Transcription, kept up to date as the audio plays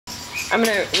I'm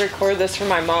gonna record this for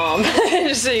my mom,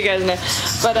 just so you guys know.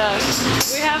 But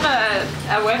we have a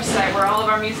website where all of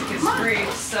our music is free,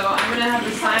 so I'm gonna have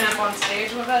to sign up on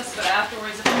stage with us, but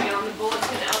afterwards it'll be on the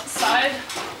bulletin outside.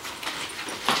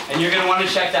 And you're gonna want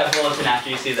to check that bulletin after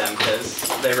you see them, because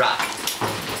they rock.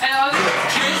 And I was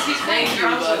curious, he's playing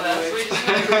drums with us. We just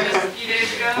went through this a few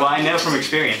days ago. Well, I know from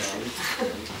experience.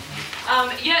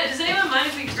 Yeah, does anyone mind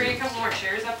if we bring a couple more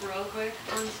chairs up real quick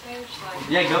on the stage? Like,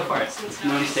 Yeah, go for it.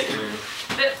 No nobody's stickers.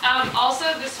 But,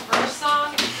 also, this first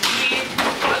song,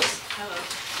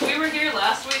 we were here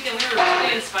last week and we were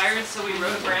really inspired, so we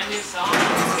wrote a brand new song.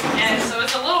 And so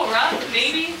it's a little rough,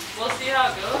 maybe. We'll see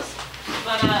how it goes.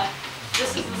 But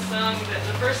this is the song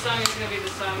the first song is going to be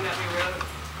the song that we wrote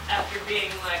after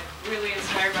being like really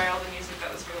inspired by all the music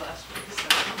that was here last week. So,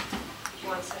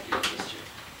 one second, please.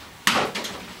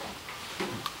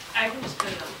 I can just put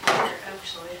it up here,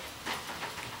 actually.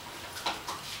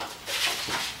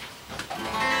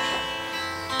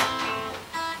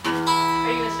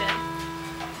 Are you gonna stand?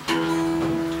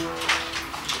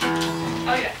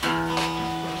 Oh yeah.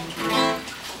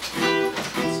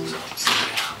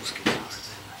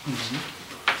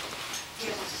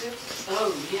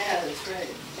 Oh yeah, that's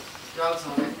right. Dog's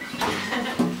on it.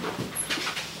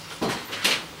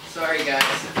 Sorry guys.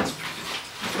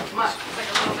 Come on. It's like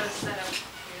a little bit of setup.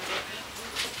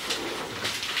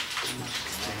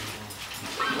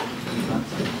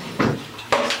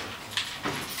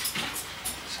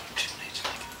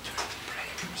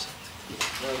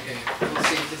 Okay, we'll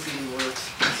see if this even works.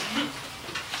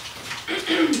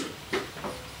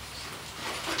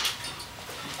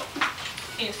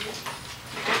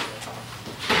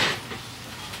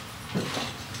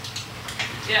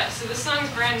 Yeah, so this song's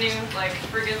brand new, like,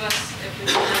 forgive us if we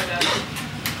screw it up.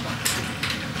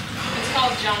 It's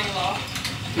called Johnny Law.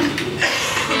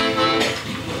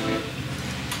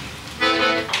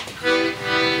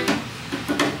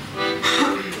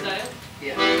 Is that it?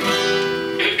 Yeah.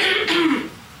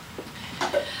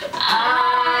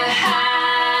 I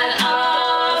had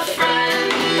a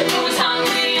friend who was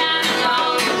hungry and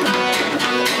alone.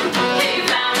 He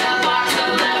found a box of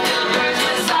leftovers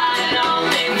beside an old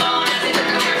big bone as he took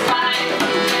a first bite.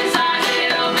 Inside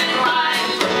it opened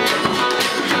wide.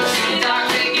 She a dark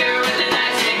figure with a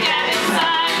nice stick at his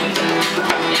side.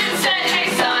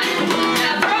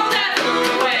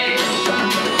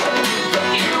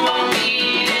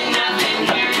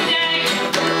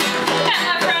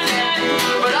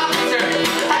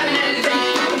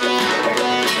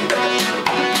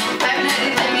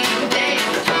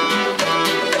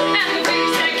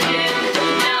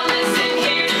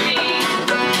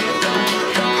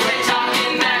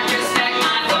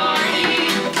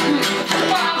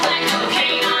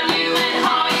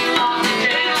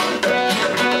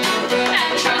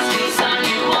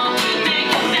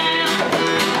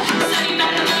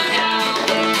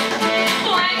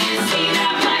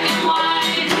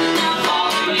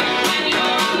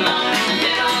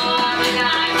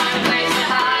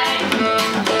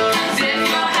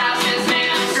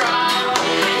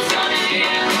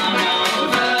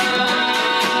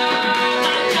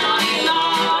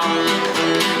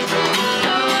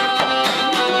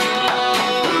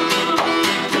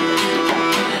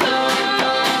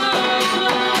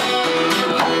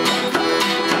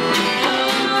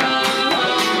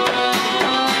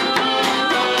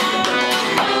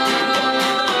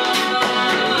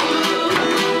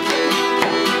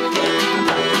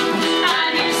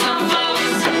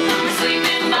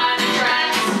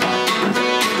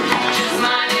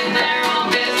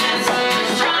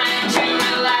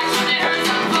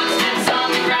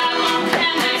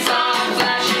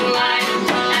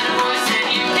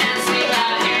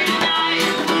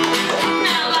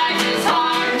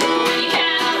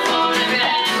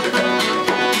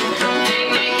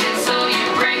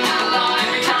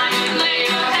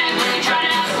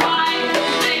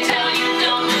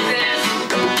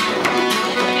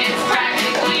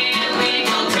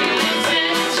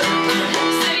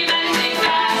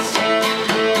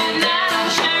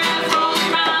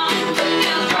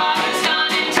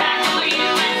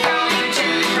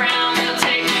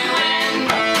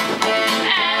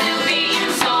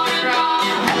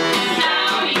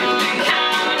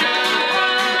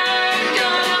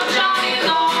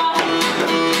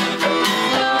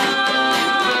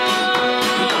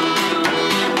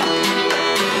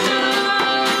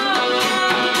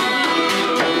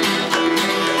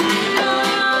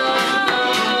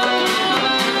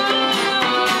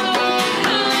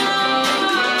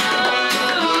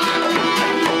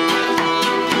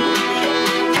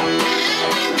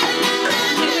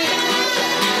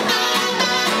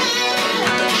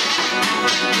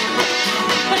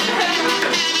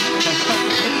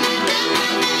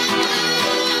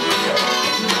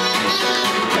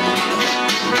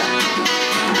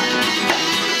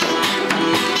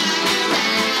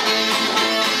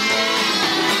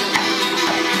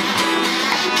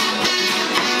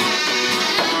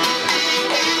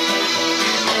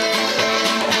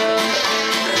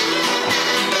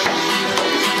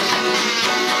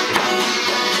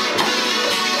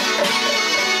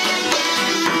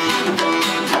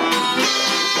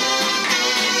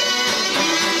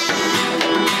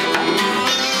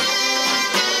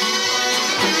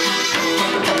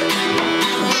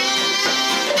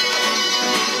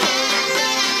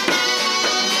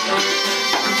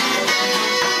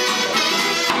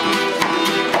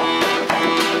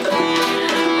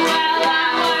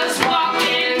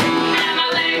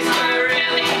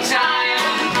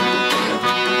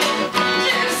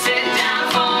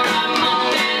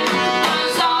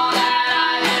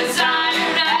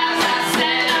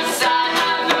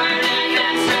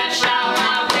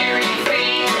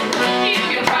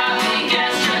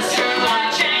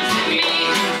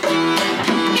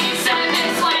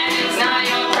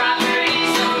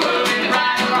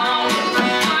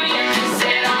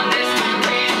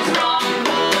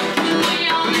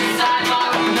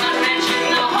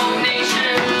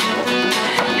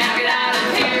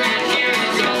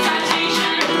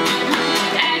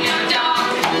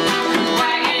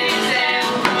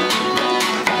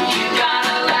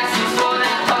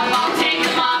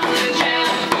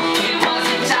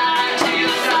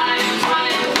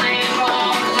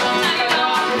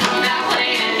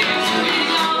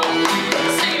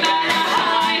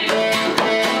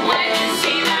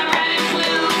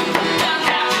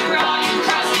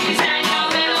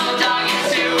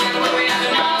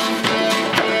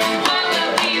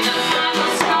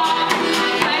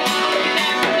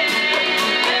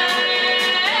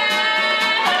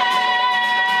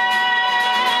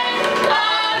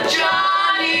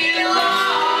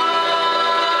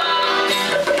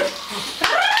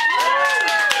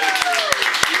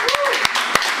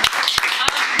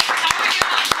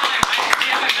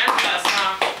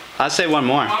 I'd say one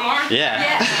more. One more?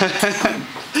 Yeah.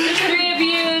 There's 3 of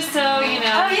you, so you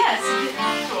know. Oh, yes.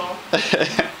 Cool.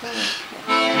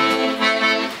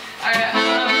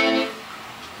 Alright,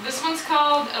 this one's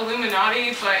called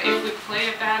Illuminati, but if we play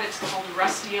it bad, it's called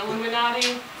Rusty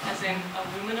Illuminati, as in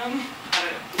aluminum. I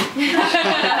don't know.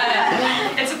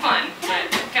 It's a pun,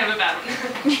 but kind of a bad one.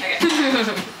 Okay.